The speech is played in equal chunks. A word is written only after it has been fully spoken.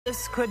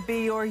This could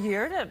be your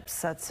year to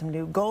set some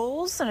new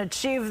goals and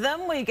achieve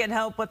them. We get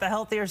help with a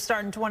healthier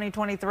start in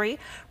 2023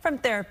 from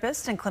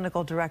therapist and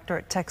clinical director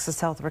at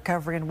Texas Health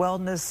Recovery and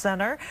Wellness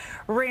Center,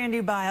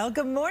 Randi Beyl.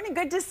 Good morning.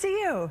 Good to see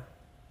you.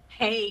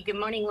 Hey, good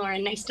morning,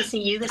 Lauren. Nice to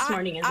see you this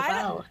morning as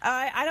well.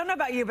 I don't know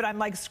about you, but I'm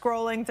like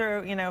scrolling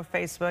through,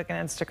 Facebook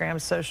and Instagram,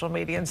 social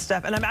media and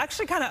stuff, and I'm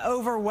actually kind of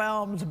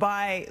overwhelmed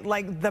by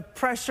like the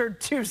pressure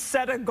to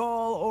set a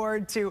goal or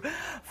to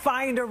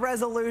find a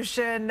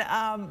resolution.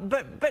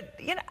 But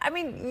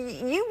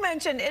you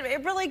mentioned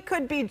it really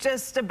could be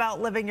just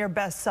about living your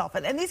best self,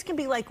 and these can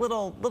be like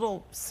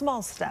little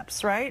small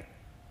steps, right?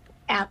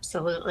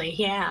 Absolutely.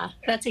 Yeah,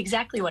 that's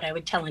exactly what I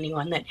would tell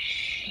anyone that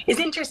is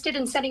interested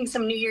in setting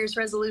some New Year's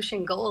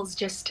resolution goals.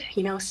 Just,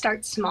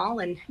 start small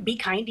and be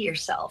kind to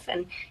yourself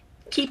and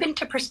keep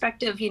into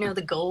perspective,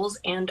 the goals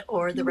and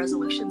or the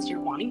resolutions you're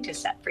wanting to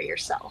set for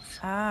yourself.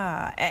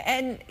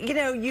 And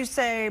you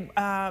say,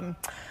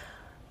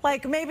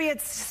 like maybe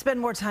it's spend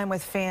more time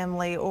with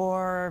family,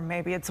 or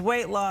maybe it's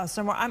weight loss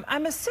or more.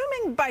 I'm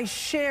assuming by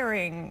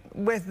sharing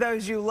with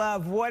those you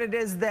love what it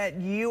is that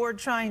you are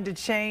trying to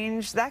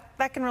change,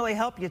 that can really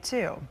help you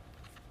too.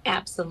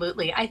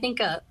 Absolutely. I think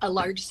a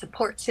large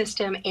support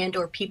system and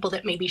or people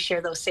that maybe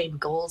share those same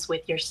goals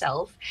with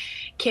yourself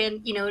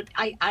can,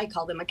 I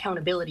call them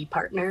accountability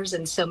partners.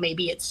 And so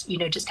maybe it's,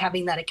 just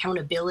having that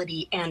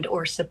accountability and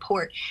or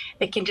support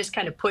that can just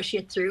kind of push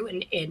you through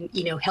and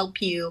help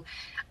you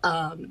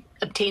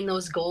obtain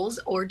those goals,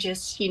 or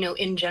just,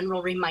 in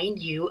general, remind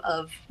you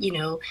of,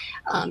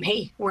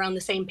 hey, we're on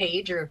the same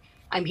page, or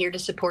I'm here to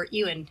support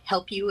you and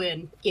help you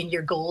in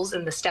your goals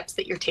and the steps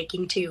that you're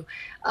taking to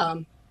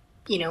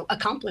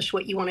accomplish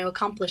what you want to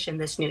accomplish in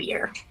this new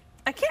year.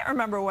 I can't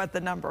remember what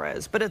the number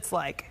is, but it's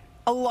like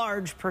a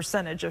large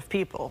percentage of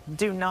people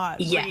do not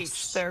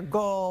reach their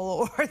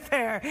goal or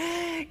their,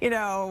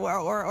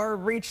 or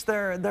reach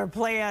their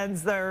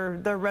plans,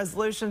 their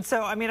resolutions.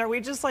 So, are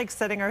we just like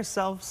setting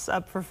ourselves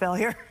up for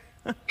failure?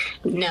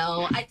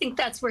 No, I think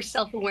that's where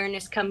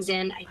self-awareness comes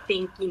in. I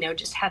think,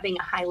 just having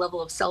a high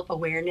level of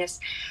self-awareness,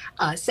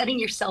 setting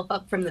yourself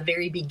up from the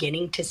very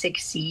beginning to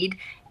succeed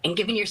and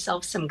giving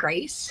yourself some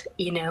grace.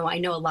 I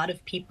know a lot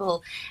of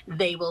people,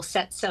 they will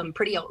set some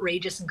pretty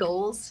outrageous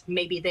goals.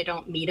 Maybe they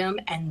don't meet them,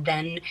 and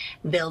then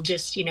they'll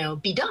just,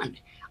 be done.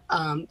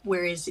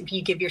 Whereas if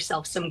you give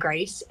yourself some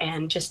grace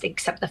and just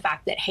accept the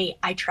fact that, hey,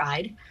 I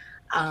tried,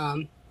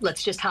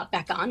 let's just hop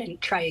back on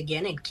and try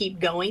again and keep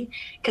going,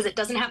 because it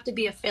doesn't have to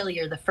be a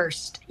failure the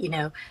first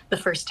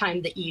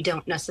time that you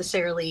don't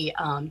necessarily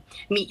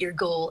meet your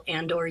goal,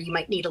 and or you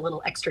might need a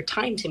little extra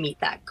time to meet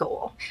that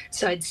goal.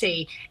 So I'd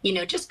say,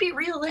 just be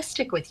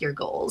realistic with your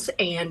goals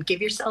and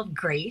give yourself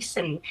grace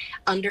and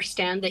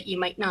understand that you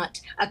might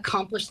not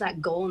accomplish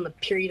that goal in the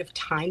period of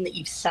time that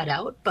you've set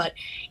out, but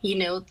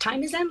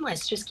time is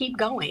endless. Just keep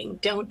going.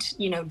 Don't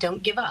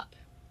give up.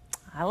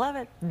 I love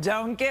it.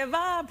 Don't give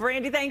up.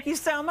 Randi, thank you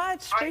so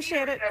much.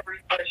 Appreciate it.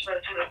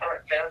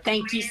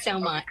 Thank you so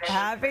much.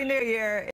 Happy New Year.